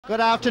Good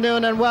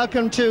afternoon and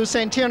welcome to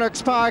St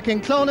Tiernock's Park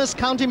in Clones,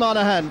 County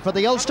Monaghan for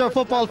the Ulster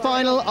football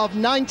final of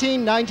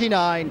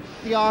 1999.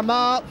 The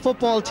Armagh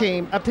football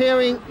team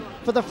appearing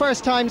for the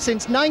first time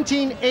since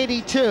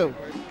 1982.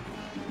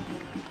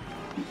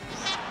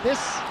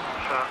 This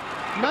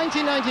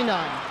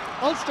 1999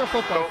 Ulster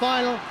football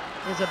final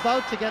is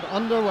about to get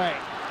underway.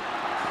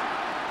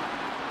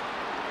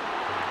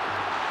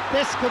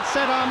 This could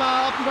set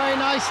Armagh up very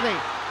nicely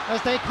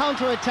as they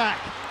counter-attack.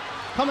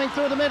 Coming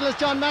through the middle is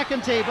John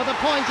McEntee, but the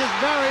point is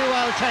very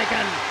well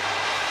taken.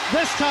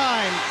 This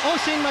time,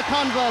 Oisin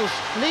McConville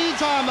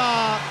leads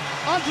Armagh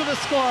onto the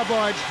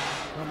scoreboard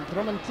from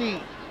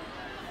Drummondtee.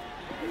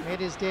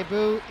 Made his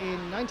debut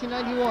in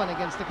 1991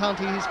 against the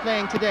county he's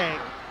playing today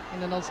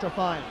in an Ulster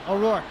final.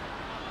 O'Rourke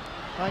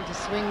trying to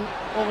swing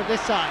over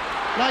this side.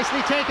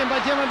 Nicely taken by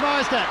Diarmuid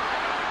Marsden.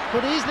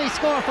 Could easily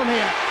score from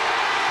here.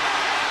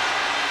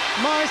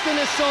 Marsden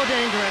is so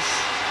dangerous.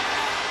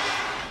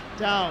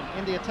 Down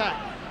in the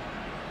attack.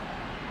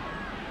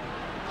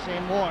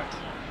 Shane Ward.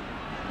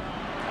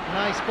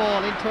 Nice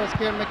ball in towards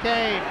Kieran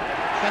McCabe.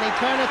 Can he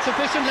turn it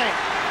sufficiently?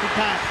 He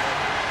can.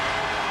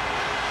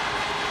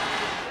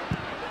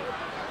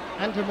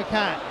 Andrew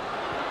McCann.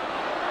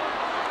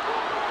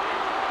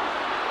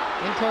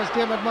 In towards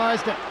Diarmuid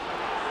Marsden.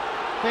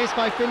 Faced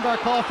by Finbar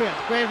Caulfield.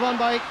 Great run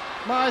by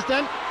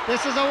Marsden.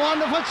 This is a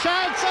wonderful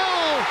chance.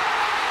 Oh!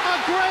 A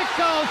great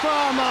goal for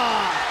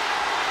Armagh.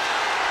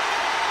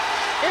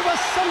 It was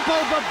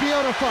simple but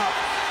beautiful.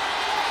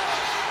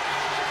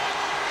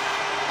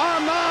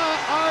 Armagh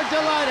are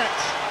delighted.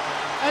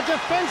 A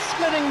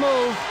defence-splitting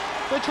move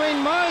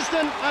between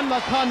Marsden and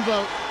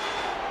McConville.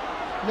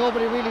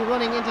 Nobody really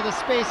running into the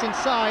space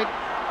inside,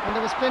 and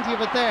there was plenty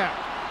of it there.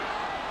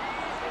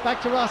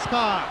 Back to Ross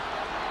Carr,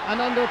 and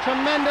under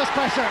tremendous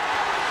pressure,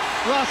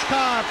 Ross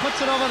Carr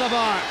puts it over the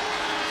bar.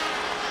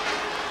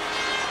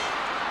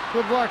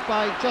 Good work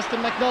by Justin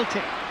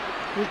McNulty,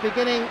 who's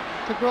beginning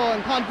to grow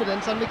in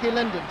confidence, and Mickey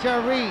Linden. Ger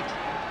Reid,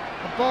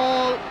 a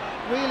ball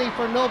really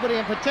for nobody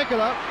in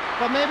particular,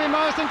 but maybe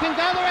Marsden can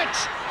gather it.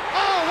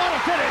 Oh, what a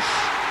finish!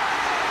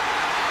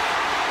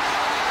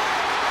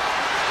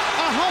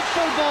 A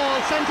hopeful ball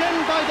sent in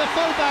by the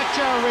fullback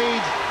Ger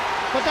Reid,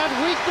 but that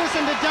weakness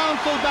in the down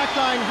fullback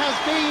line has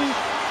been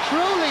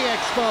truly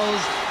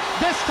exposed.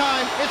 This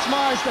time it's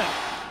Marsden,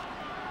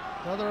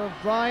 brother of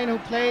Brian, who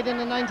played in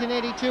the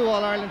 1982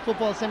 All-Ireland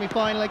football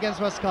semi-final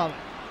against Roscommon.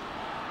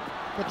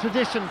 The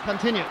tradition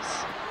continues.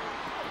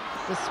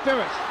 The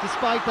spirit,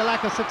 despite the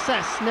lack of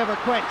success, never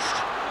quenched.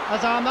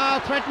 As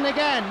Armagh threaten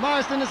again,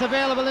 Marsden is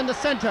available in the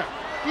centre.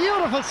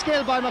 Beautiful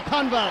skill by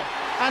McConville,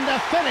 and the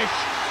finish,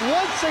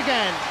 once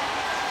again,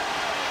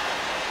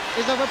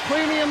 is of a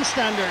premium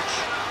standard.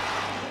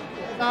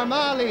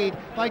 Armagh lead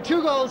by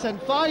 2 goals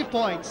and 5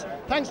 points,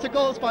 thanks to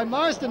goals by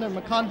Marsden and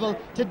McConville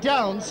to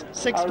Downs'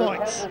 6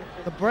 points.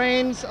 The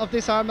brains of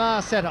this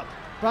Armagh setup,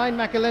 Brian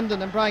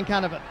McAlinden and Brian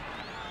Canavan,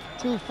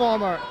 2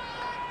 former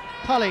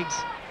colleagues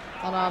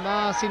on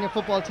Armagh senior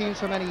football teams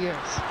for many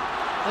years.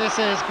 This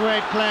is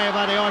great play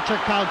by the Orchard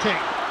County.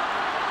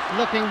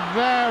 Looking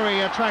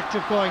very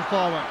attractive going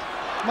forward.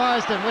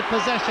 Marsden with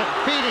possession,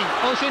 feeding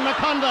Oisin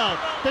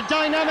McConville. The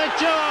dynamic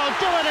duo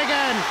do it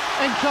again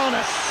in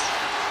Clones.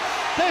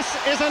 This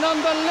is an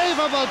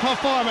unbelievable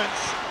performance.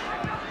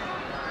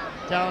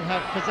 Down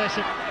have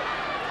possession.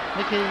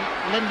 Mickey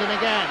Linden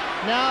again.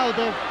 Now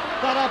they've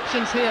got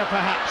options here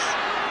perhaps.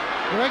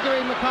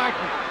 Gregory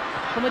McCartney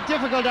from a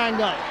difficult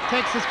angle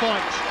takes his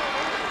point.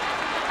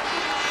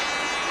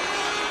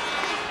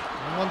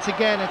 Once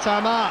again, it's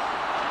Armagh.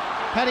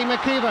 Paddy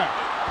McKeever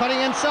cutting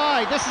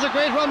inside. This is a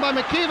great run by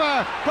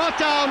McKeever. Brought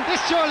down.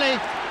 This surely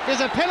is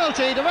a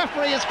penalty. The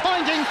referee is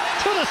pointing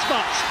to the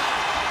spot.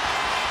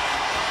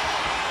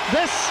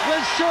 This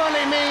will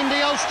surely mean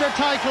the Ulster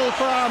title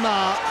for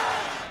Armagh.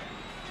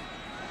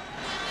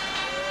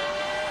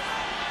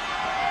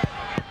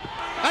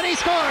 And he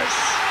scores.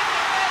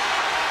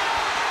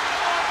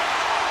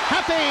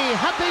 Happy,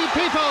 happy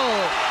people.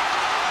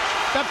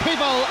 The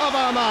people of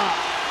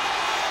Armagh.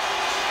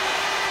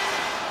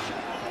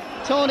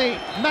 Tony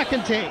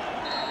McEntee,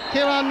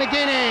 Kieran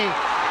McGuinney.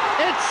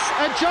 It's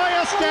a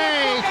joyous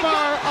day for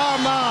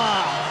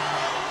Armagh.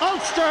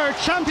 Ulster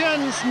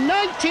champions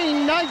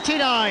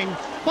 1999.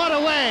 What a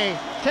way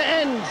to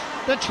end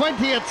the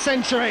 20th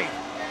century.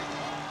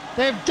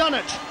 They've done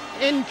it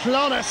in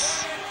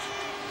Clones.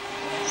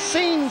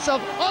 Scenes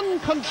of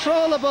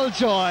uncontrollable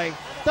joy.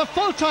 The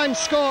full-time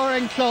score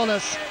in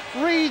Clones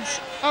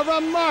reads a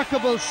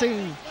remarkable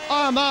scene.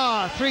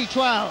 Armagh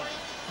 3-12,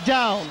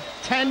 down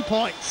 10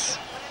 points.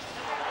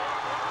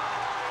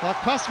 What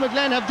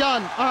Crossmaglen have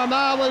done,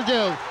 Armagh will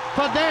do.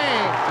 For they,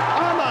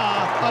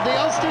 Armagh, are the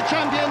Ulster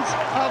champions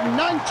of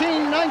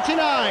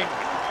 1999.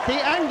 The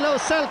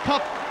Anglo-Celt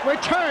Cup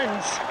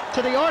returns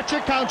to the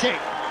Orchard County.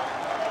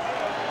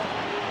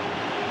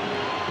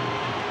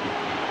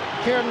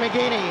 Kieran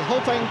McGuinney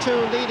hoping to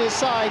lead his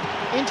side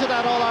into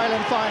that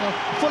All-Ireland final,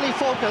 fully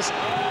focused.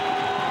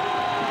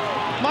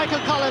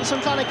 Michael Collins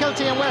from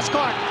Clonakilty and West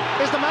Cork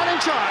is the man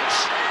in charge,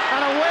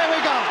 and away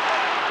we go.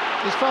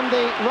 is from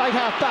the right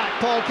half back,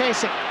 Paul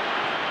Casey.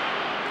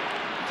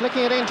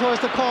 Flicking it in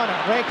towards the corner,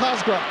 Ray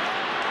Cosgrove.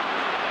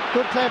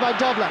 Good play by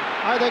Dublin.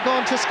 Are they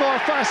going to score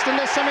first in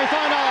this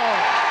semi-final?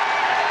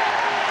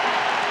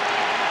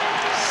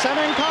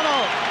 Senan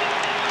Connell.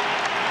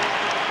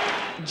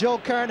 Joe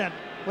Kernan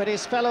with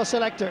his fellow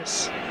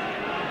selectors.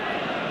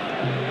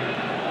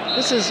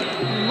 This is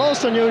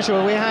most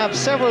unusual. We have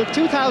several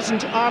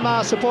 2,000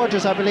 Armagh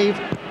supporters, I believe,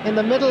 in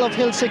the middle of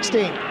Hill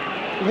 16.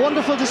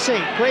 Wonderful to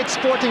see. Great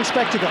sporting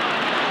spectacle.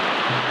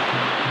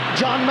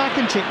 John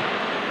McEntee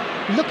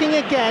looking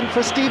again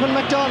for Stephen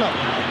McDonagh.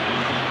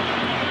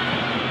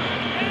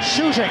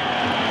 Shooting.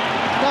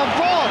 The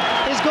ball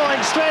is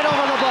going straight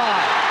over the bar.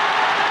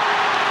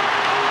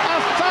 A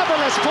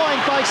fabulous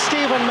point by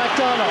Stephen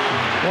McDonagh.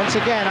 Once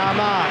again,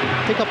 Armagh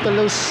pick up the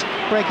loose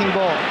breaking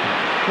ball.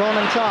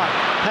 Ronan Clark,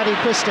 Paddy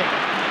Christie.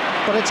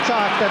 But it's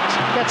Clark that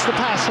gets the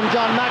pass from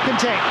John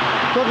McEntee.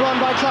 Good run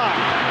by Clark.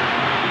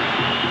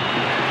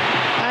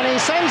 And he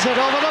sends it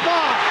over the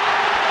bar.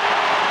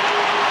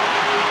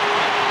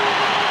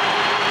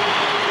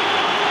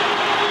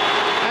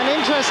 An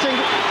interesting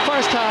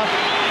first half,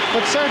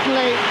 but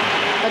certainly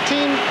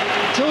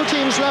two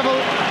teams level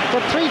for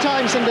 3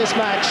 times in this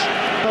match,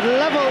 but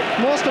level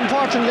most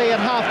importantly at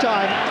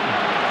half-time.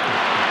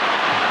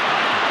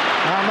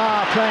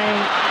 Armagh playing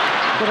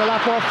with a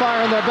lot more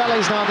fire in their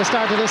bellies now at the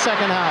start of this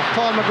second half.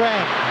 Paul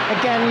McGrain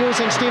again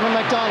using Stephen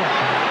McDonagh.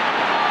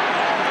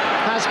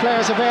 Has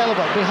players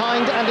available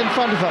behind and in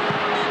front of him.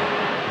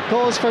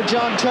 Goes for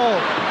John Toe.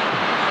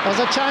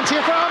 There's a chance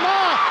here for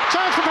Armagh.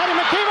 Chance for Paddy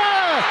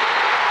McKeever.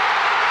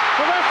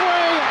 The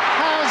referee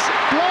has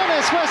blown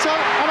his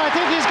whistle, and I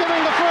think he's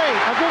giving the free,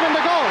 or giving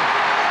the goal.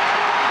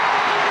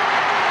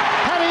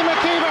 Paddy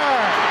McKeever.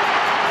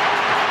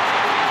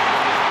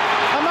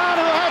 A man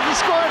who hadn't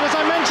scored, as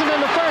I mentioned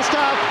in the first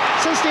half,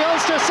 since the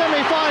Ulster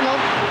semi-final.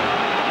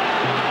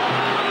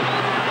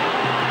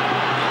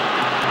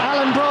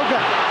 Alan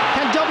Brogan.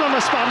 Can Dublin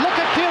respond? Look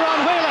at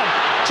Kieran Whelan.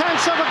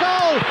 Chance of a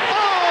goal.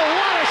 Oh,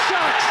 what a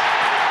shot!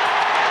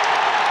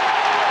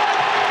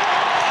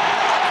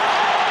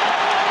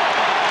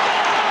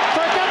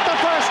 Forget the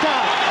first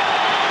half.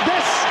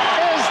 This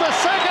is the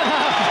second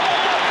half.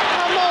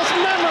 A most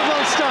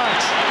memorable start.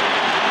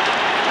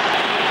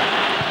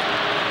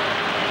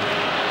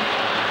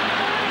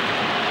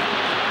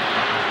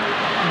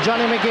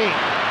 Johnny McGee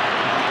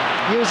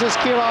uses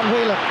Kieran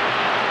Whelan.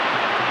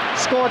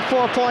 Scored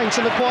 4 points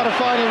in the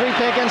quarter-final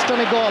replay against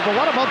Donegal. But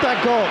what about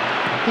that goal?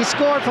 He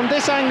scored from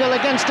this angle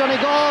against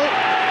Donegal,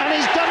 and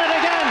he's done it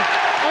again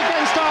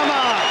against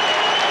Armagh.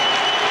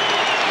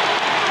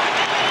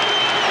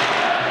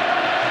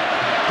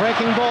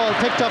 Breaking ball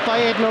picked up by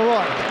Aidan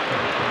O'Rourke.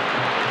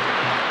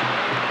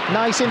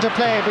 Nice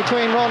interplay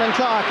between Ronan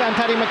Clark and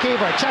Paddy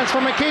McKeever. Chance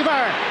for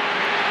McKeever.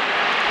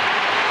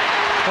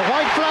 The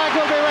white flag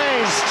will be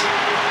raised.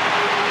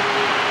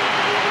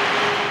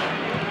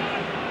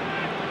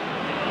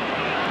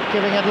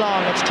 Giving it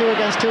long. It's 2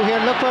 against 2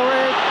 here. Look where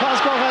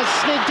Cosgrove has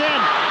sneaked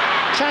in.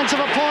 Chance of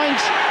a point.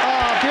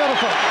 Oh,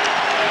 beautiful.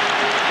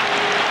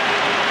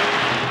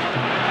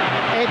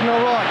 Aidan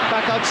O'Rourke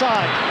back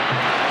outside.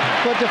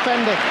 Good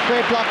defending.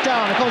 Great block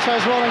down. It comes by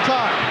his Ronan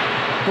Clark.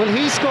 Will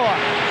he score?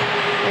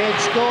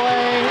 It's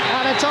going,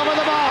 and it's over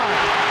the bar.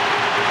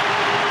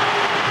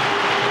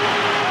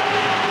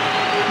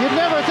 You'd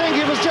never think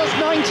he was just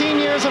 19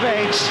 years of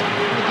age.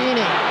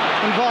 McGeaney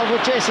involved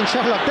with Jason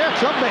Sherlock. They're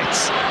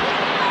clubmates.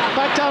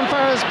 Back down for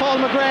is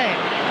Paul McGrain.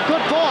 Good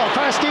ball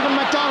for Stephen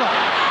McDonagh.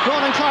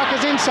 Ronan Clark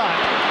is inside.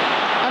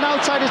 And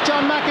outside is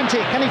John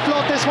McEntee. Can he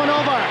float this one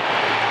over?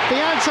 The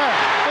answer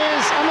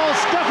is a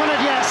most definite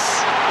yes.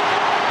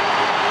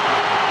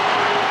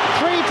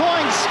 3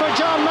 points for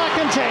John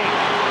McEntee.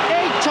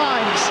 8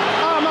 times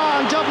Armagh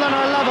and Dublin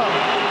are level.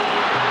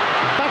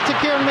 Back to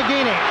Kieran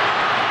McGeaney.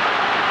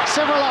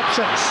 Several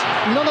options.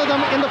 None of them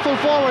in the full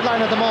forward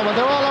line at the moment.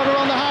 They're all out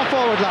around the half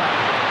forward line.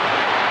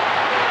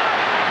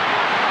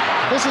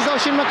 This is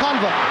Oisin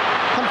McConville,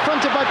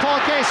 confronted by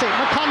Paul Casey.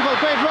 McConville,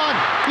 great run,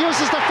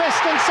 uses the fist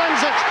and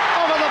sends it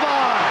over the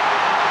bar.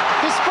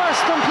 His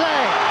first from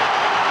play.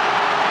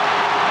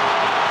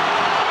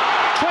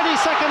 20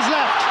 seconds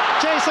left.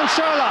 Jason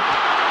Sherlock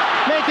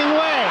making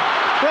way.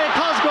 Ray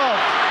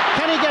Cosgrove,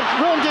 can he get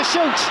room to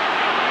shoot?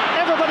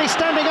 Everybody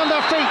standing on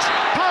their feet.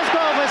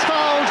 Cosgrove is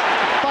fouled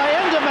by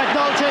Enda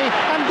McNulty,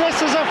 and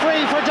this is a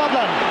free for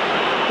Dublin.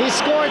 He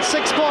scored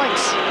 6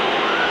 points.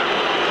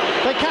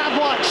 They can't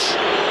watch.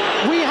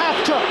 We have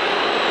to.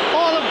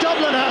 All of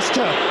Dublin has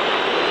to.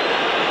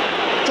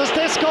 Does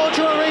this go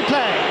to a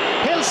replay?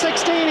 Hill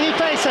 16 he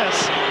faces.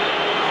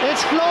 It's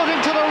floating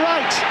to the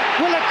right.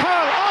 Will it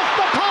curl off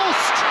the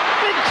post?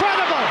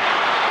 Incredible.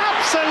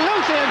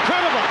 Absolutely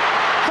incredible.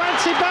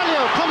 Francie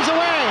Bellew comes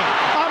away.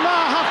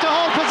 Armagh have to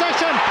hold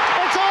possession.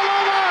 It's all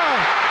over.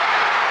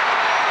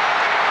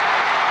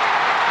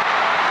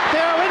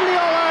 They are in the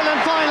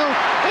All-Ireland final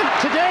in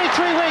today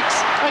 3 weeks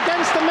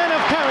against the men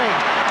of Kerry.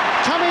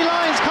 Tommy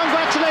Lyons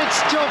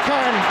congratulates Joe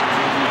Kern.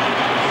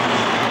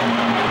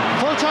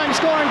 Full-time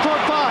score in Croke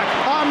Park.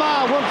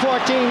 Armagh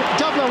 114,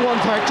 Dublin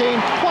 113.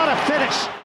 What a finish!